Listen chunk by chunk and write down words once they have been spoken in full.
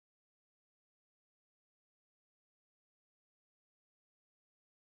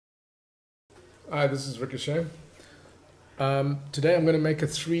Hi, this is RickOShay. Today I'm going to make a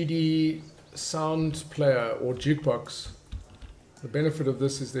 3D sound player or jukebox. The benefit of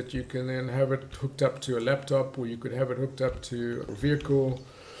this is that you can then have it hooked up to a laptop, or you could have it hooked up to a vehicle,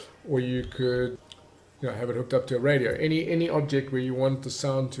 or you could have it hooked up to a radio. Any object where you want the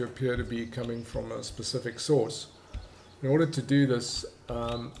sound to appear to be coming from a specific source. In order to do this,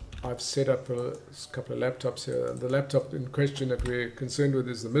 I've set up a couple of laptops here. The laptop in question that we're concerned with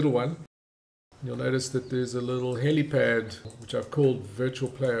is the middle one. You'll notice that there's a little helipad, which I've called Virtual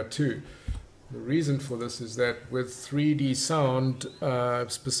Player 2. The reason for this is that with 3D sound,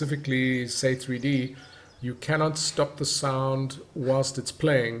 specifically say 3D, you cannot stop the sound whilst it's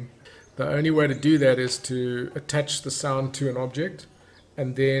playing. The only way to do that is to attach the sound to an object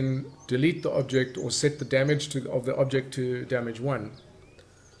and then delete the object or set the damage of the object to damage 1.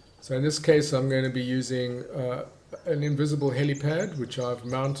 So in this case I'm going to be using an invisible helipad, which I've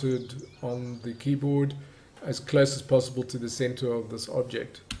mounted on the keyboard as close as possible to the center of this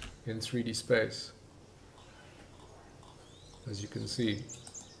object in 3D space, as you can see.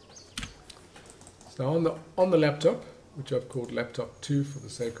 So on the laptop, which I've called laptop 2 for the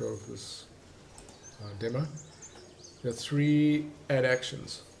sake of this demo, there are 3 add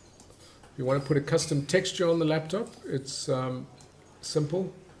actions. If you want to put a custom texture on the laptop, it's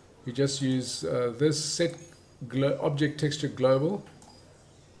simple. You just use this set object texture global,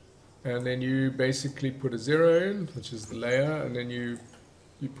 and then you basically put a 0 in, which is the layer, and then you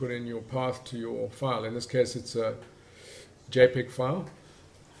put in your path to your file. In this case it's a JPEG file,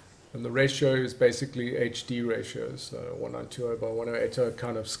 and the ratio is basically HD ratio, so 1920 by 1080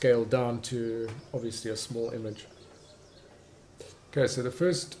 kind of scaled down to obviously a small image. Okay, so the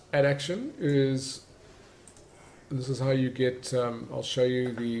first add action is, and this is how you get, I'll show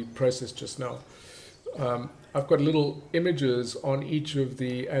you the process just now. I've got little images on each of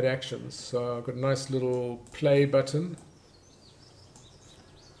the add actions. So I've got a nice little play button.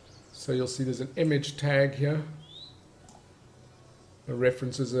 So you'll see there's an image tag here. It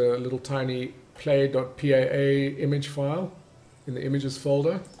references a little tiny play.paa image file in the images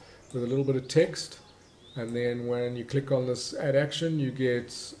folder with a little bit of text. And then when you click on this add action,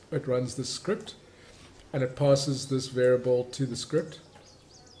 it runs the script, and it passes this variable to the script,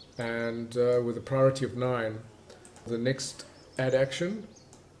 and with a priority of 9. The next add action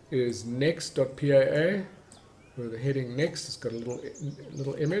is next.paa with the heading next. It's got a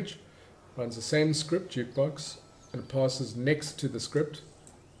little image, runs the same script, Jukebox, and it passes next to the script,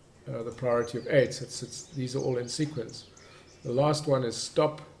 the priority of 8. So these are all in sequence. The last one is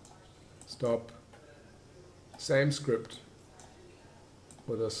stop, same script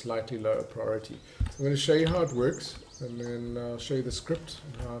with a slightly lower priority. So I'm going to show you how it works, and then I'll show you the script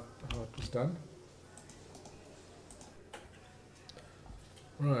and how it was done.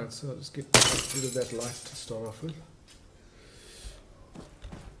 Right, so I'll just get rid of that light to start off with.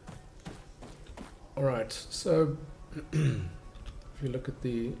 Alright, so if you look at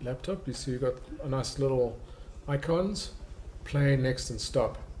the laptop, you see you've got a nice little icons, play, next, and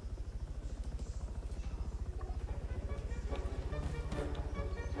stop.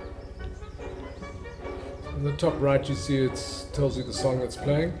 In the top right you see it tells you the song that's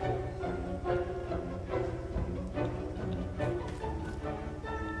playing.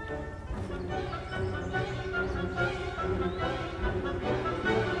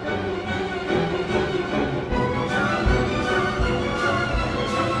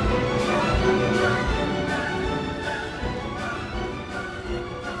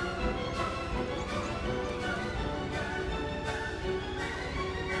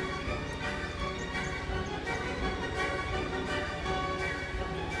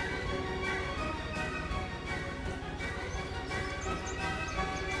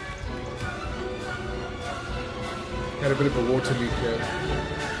 Got a bit of a water leak here.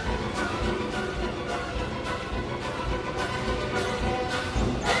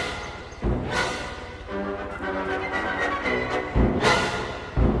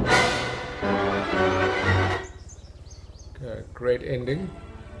 Okay, great ending.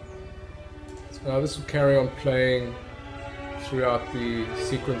 So now this will carry on playing throughout the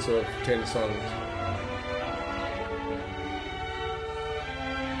sequence of 10 songs.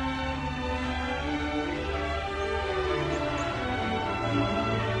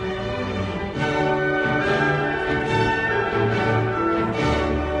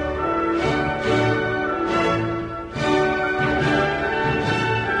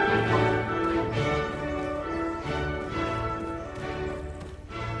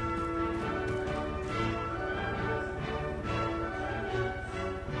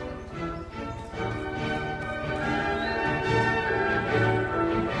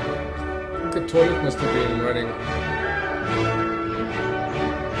 toilet must have been running.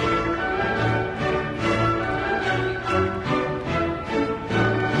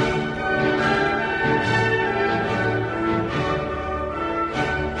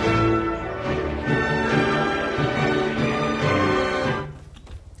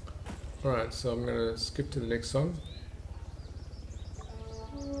 Alright, so I'm going to skip to the next song.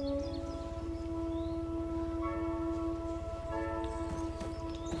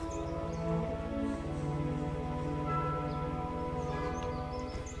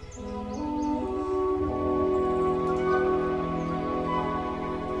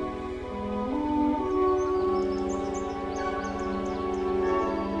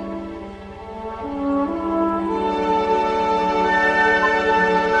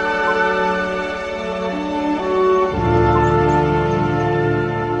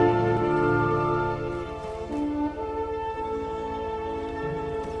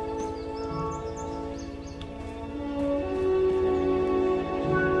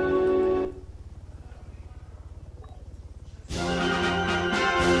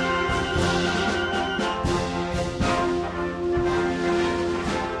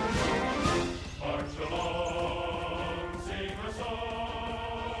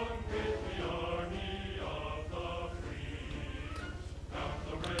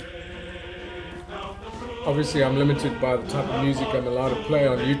 Obviously, I'm limited by the type of music I'm allowed to play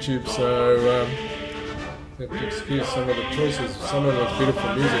on YouTube, so you have to excuse some of the choices. Some of it's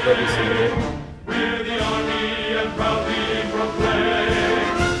beautiful music, obviously. We're the army and proudly proclaim,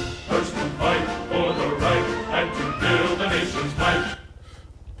 first to fight for the right and to build the nation's might.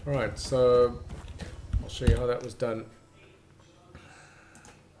 Alright, so I'll show you how that was done.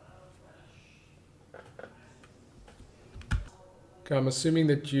 Okay, I'm assuming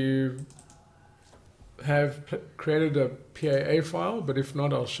that you have created a PAA file, but if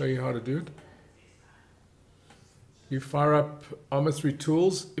not, I'll show you how to do it. You fire up Arma 3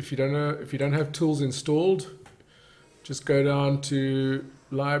 tools. If you don't have tools installed, just go down to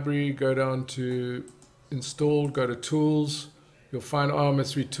library, go down to installed, go to tools. You'll find Arma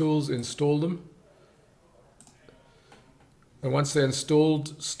 3 tools, install them. And once they're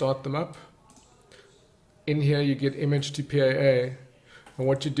installed, start them up. In here you get image to PAA. And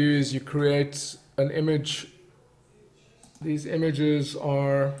what you do is you create an image. These images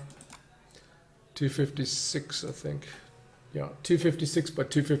are 256, I think. Yeah, 256 by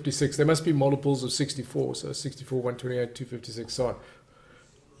 256. There must be multiples of 64, so 64, 128, 256, so on.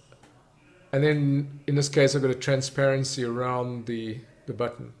 And then in this case, I've got a transparency around the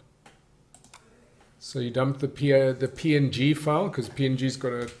button. So you dump the PNG file, because PNG's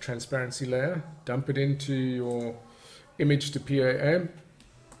got a transparency layer. Dump it into your image to PAA.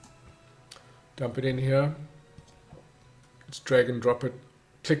 Dump it in here. Just drag and drop it.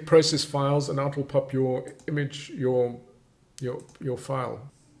 Click process files, and out will pop your image, your file.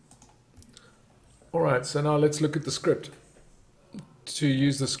 Alright, so now let's look at the script. To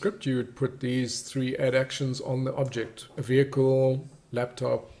use the script, you would put these 3 add actions on the object: a vehicle,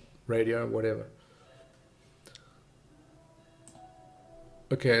 laptop, radio, whatever.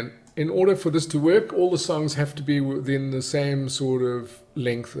 Okay, and in order for this to work, all the songs have to be within the same sort of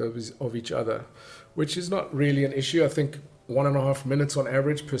length of each other, which is not really an issue. I think 1.5 minutes on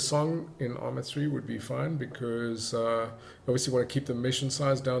average per song in Arma 3 would be fine, because obviously want to keep the mission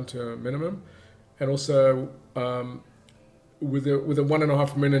size down to a minimum. And also with a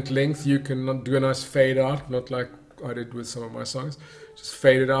 1.5 minute length, you can do a nice fade out, not like I did with some of my songs. Just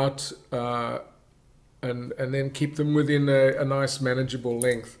fade it out and then keep them within a nice manageable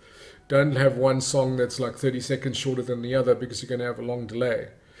length. Don't have one song that's like 30 seconds shorter than the other, because you're going to have a long delay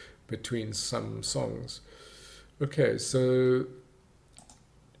between some songs. Okay, so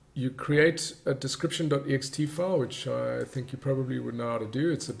you create a description.ext file, which I think you probably would know how to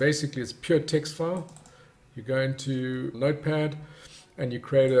do. Basically it's pure text file. You go into Notepad and you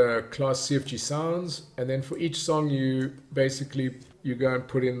create a class CFG sounds, and then for each song you go and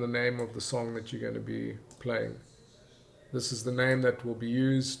put in the name of the song that you're going to be playing. This is the name that will be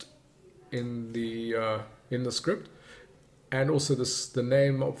used in the script, and also the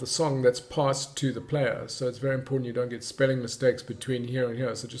name of the song that's passed to the player. So it's very important you don't get spelling mistakes between here and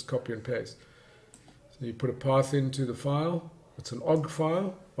here, so just copy and paste. So you put a path into the file. It's an OGG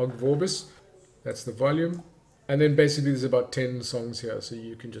file, OGG Vorbis. That's the volume. And then basically there's about 10 songs here, so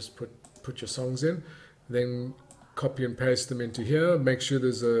you can just put your songs in, then copy and paste them into here. Make sure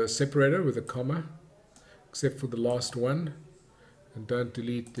there's a separator with a comma, except for the last one, and don't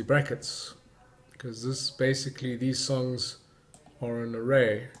delete the brackets, because these songs are an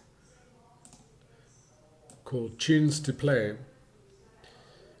array called tunes to play.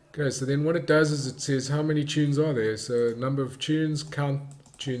 Okay, so then what it does is it says how many tunes are there. So number of tunes, count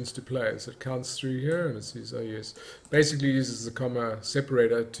tunes to play. So it counts through here and it says, oh yes. Basically uses the comma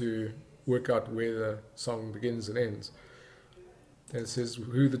separator to work out where the song begins and ends. Then it says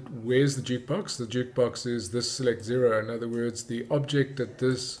where's the jukebox? The jukebox is this select 0. In other words, the object that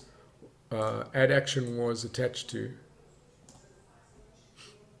this add action was attached to.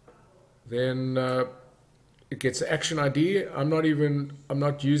 Then it gets the action ID. I'm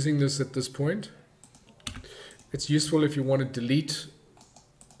not using this at this point. It's useful if you want to delete.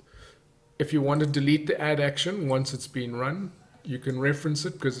 If you want to delete the add action once it's been run, you can reference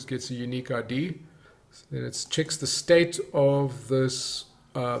it because it gets a unique ID. So then it checks the state of this,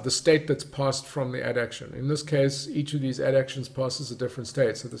 the state that's passed from the add action. In this case, each of these add actions passes a different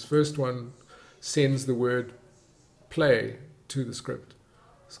state. So this first one sends the word play to the script.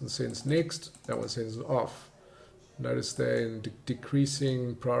 This one sends next, that one sends off. Notice they're in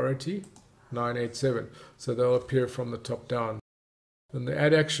decreasing priority, 987. So they'll appear from the top down. And the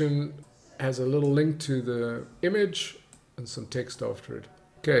add action has a little link to the image and some text after it.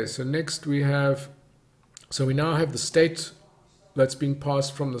 Okay, so next we have, so we now have the state that's being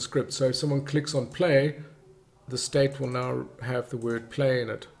passed from the script. So if someone clicks on play, the state will now have the word play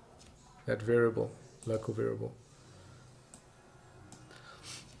in it, that variable, local variable.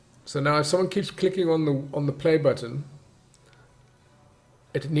 So now if someone keeps clicking on the play button,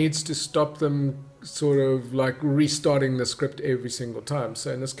 it needs to stop them sort of like restarting the script every single time.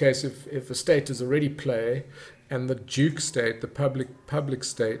 So in this case, if a state is already play and the juke state, the public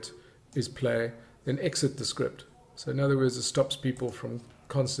state is play, then exit the script. So in other words, it stops people from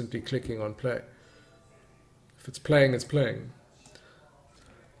constantly clicking on play. If it's playing, it's playing.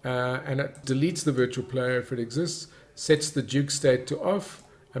 And it deletes the virtual player if it exists, sets the juke state to off,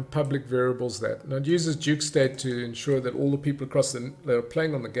 and public variables that. Now it uses juke state to ensure that all the people across that are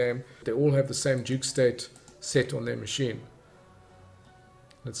playing on the game, they all have the same juke state set on their machine.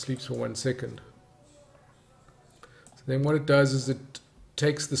 It sleeps for 1 second. So then what it does is it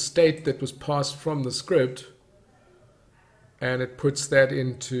takes the state that was passed from the script and it puts that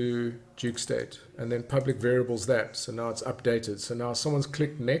into juke state and then public variables that. So now it's updated. So now someone's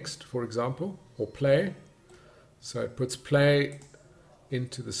clicked next, for example, or play. So it puts play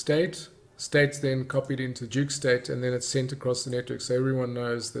into the state. State's then copied into juke state and then it's sent across the network so everyone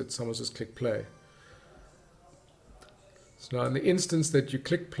knows that someone's just clicked play. So now in the instance that you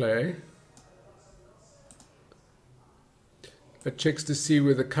click play, it checks to see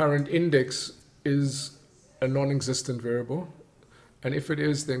where the current index is a non-existent variable, and if it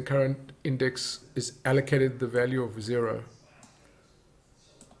is, then current index is allocated the value of 0.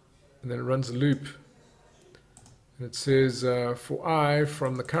 And then it runs a loop. It says for I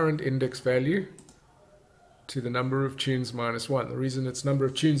from the current index value to the number of tunes minus 1. The reason it's number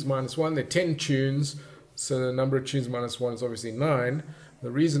of tunes minus 1, there are 10 tunes, so the number of tunes minus 1 is obviously 9.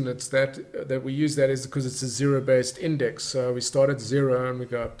 The reason it's that we use that is because it's a 0-based index. So we start at 0 and we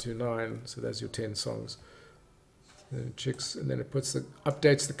go up to 9. So that's your 10 songs. And it checks, and then it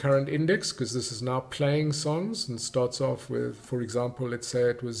updates the current index because this is now playing songs and starts off with, for example, let's say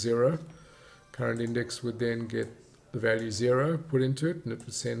it was 0. Current index would then get the value 0 put into it, and it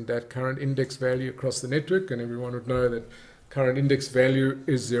would send that current index value across the network, and everyone would know that current index value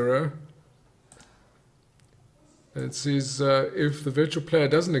is 0. And it says if the virtual player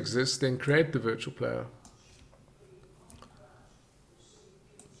doesn't exist, then create the virtual player.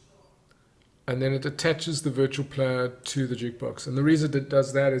 And then it attaches the virtual player to the jukebox. And the reason it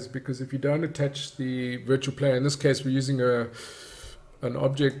does that is because if you don't attach the virtual player, in this case we're using an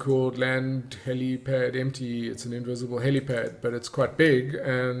object called land helipad empty. It's an invisible helipad, but it's quite big,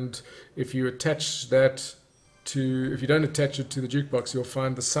 and if you attach that to, if you don't attach it to the jukebox, you'll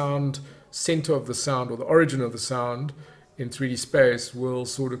find the sound center of the sound, or the origin of the sound in 3D space, will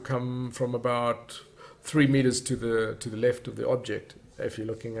sort of come from about 3 meters to the left of the object if you're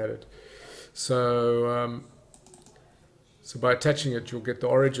looking at it. So so by attaching it, you'll get the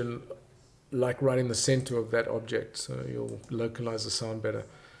origin like right in the center of that object, so you'll localize the sound better.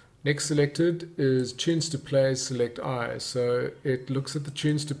 Next selected is tunes to play, select I. So it looks at the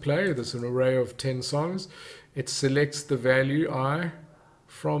tunes to play. There's an array of 10 songs. It selects the value I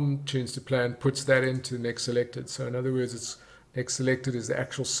from tunes to play and puts that into next selected. So in other words, it's next selected is the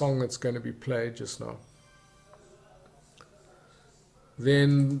actual song that's going to be played just now.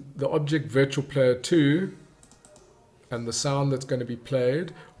 Then the object virtual player 2 and the sound that's going to be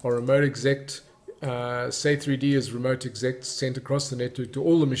played are remote exec, say 3D is remote exec sent across the network to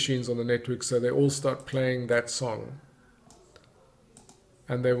all the machines on the network, so they all start playing that song.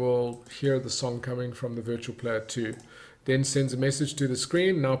 And they will hear the song coming from the virtual player 2. then sends a message to the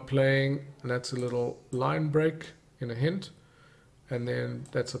screen, now playing, and that's a little line break in a hint, and then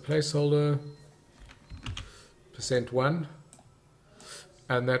that's a placeholder, %1,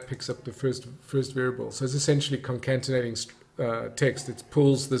 and that picks up the first variable. So it's essentially concatenating text. It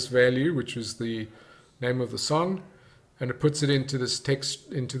pulls this value, which is the name of the song, and it puts it into this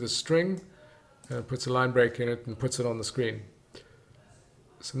text, into the string, and it puts a line break in it and puts it on the screen.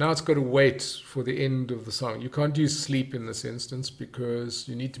 So now it's got to wait for the end of the song. You can't use sleep in this instance because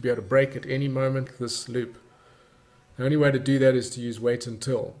you need to be able to break at any moment this loop. The only way to do that is to use wait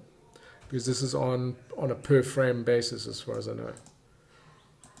until, because this is on a per frame basis as far as I know.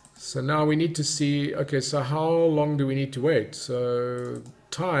 So now we need to see, okay, so how long do we need to wait? So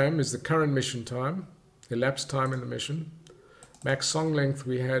time is the current mission time, elapsed time in the mission. Max song length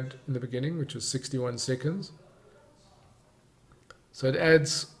we had in the beginning, which was 61 seconds. So it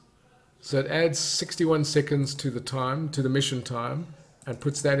adds 61 seconds to the time, to the mission time, and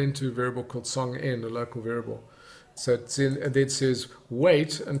puts that into a variable called song end, a local variable. So it says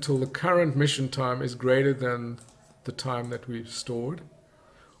wait until the current mission time is greater than the time that we've stored,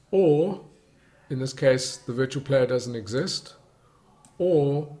 or in this case the virtual player doesn't exist,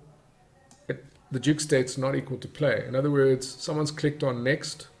 or the Juke state's not equal to play. In other words, someone's clicked on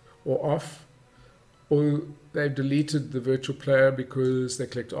next or off, or they've deleted the virtual player because they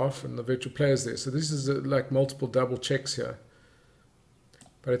clicked off and the virtual player is there. So this is like multiple double checks here.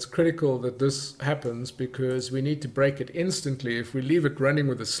 But it's critical that this happens because we need to break it instantly. If we leave it running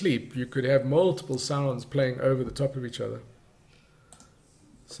with a sleep, you could have multiple sounds playing over the top of each other.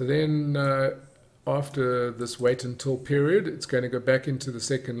 So then after this wait until period, it's going to go back into the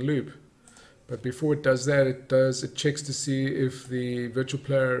second loop. But before it does that, it checks to see if the virtual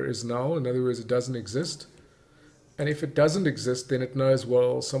player is null. In other words, it doesn't exist. And if it doesn't exist, then it knows,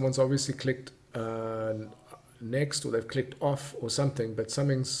 well, someone's obviously clicked next, or they've clicked off or something, but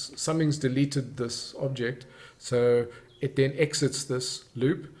something's deleted this object. So it then exits this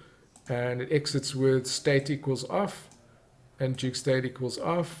loop, and it exits with state equals off and Juke state equals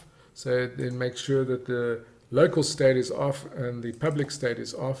off. So it then makes sure that the local state is off and the public state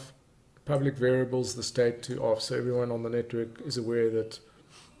is off. Public variables the state to off, so everyone on the network is aware that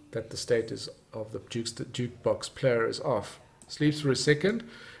the state is of the Jukebox player is off. Sleeps for a second,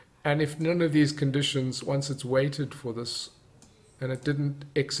 and if none of these conditions, once it's waited for this and it didn't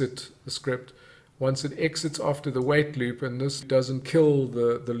exit the script, once it exits after the wait loop and this doesn't kill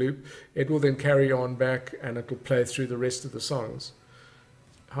the loop, it will then carry on back and it will play through the rest of the songs.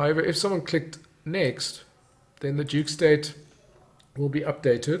 However, if someone clicked next, then the Juke state will be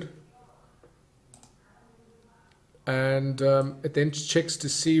updated, and it then checks to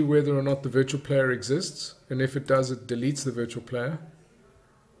see whether or not the virtual player exists, and if it does, it deletes the virtual player.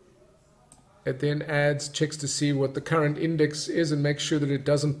 It then checks to see what the current index is and makes sure that it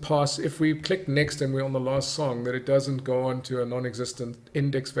doesn't pass. If we click next and we're on the last song, that it doesn't go on to a non-existent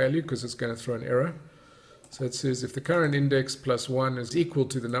index value, because it's going to throw an error. So it says if the current index plus 1 is equal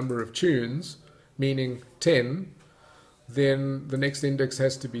to the number of tunes, meaning 10, then the next index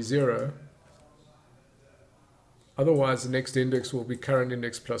has to be 0. Otherwise, the next index will be current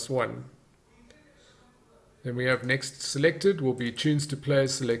index plus 1. Then we have next selected will be tunes to play,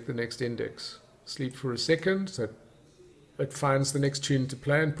 select the next index. Sleep for a second, so it finds the next tune to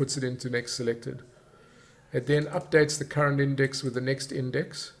play and puts it into next selected. It then updates the current index with the next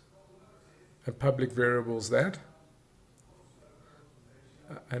index and public variables that.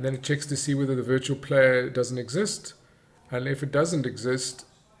 And then it checks to see whether the virtual player doesn't exist. And if it doesn't exist,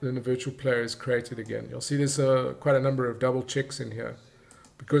 then the virtual player is created again. You'll see there's quite a number of double checks in here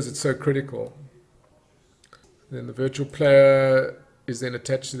because it's so critical. Then the virtual player is then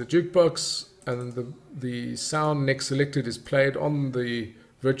attached to the jukebox, and the sound next selected is played on the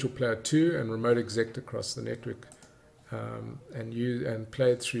virtual player 2 and remote exec across the network and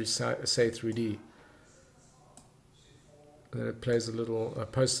played through Say 3D. And then it plays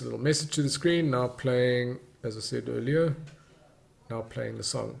posts a little message to the screen, now playing, as I said earlier, now playing the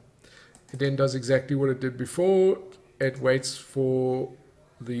song. It then does exactly what it did before. It waits for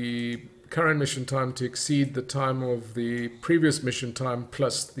the current mission time to exceed the time of the previous mission time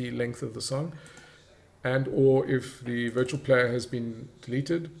plus the length of the song, and or if the virtual player has been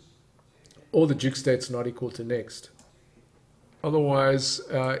deleted or the Juke state's not equal to next. Otherwise,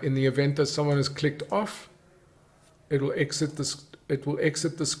 in the event that someone has clicked off, it will exit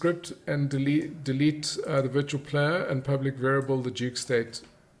the script and delete the virtual player and public variable the Juke state,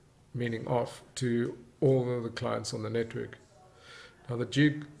 meaning off, to all of the clients on the network. Now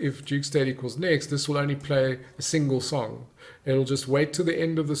if Juke state equals next, this will only play a single song. It'll just wait to the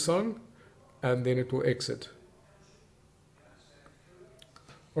end of the song and then it will exit.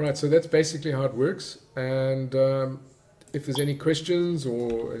 All right, so that's basically how it works. And if there's any questions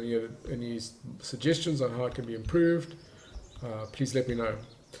or any suggestions on how it can be improved, please let me know.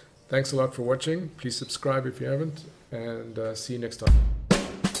 Thanks a lot for watching. Please subscribe if you haven't, and see you next time.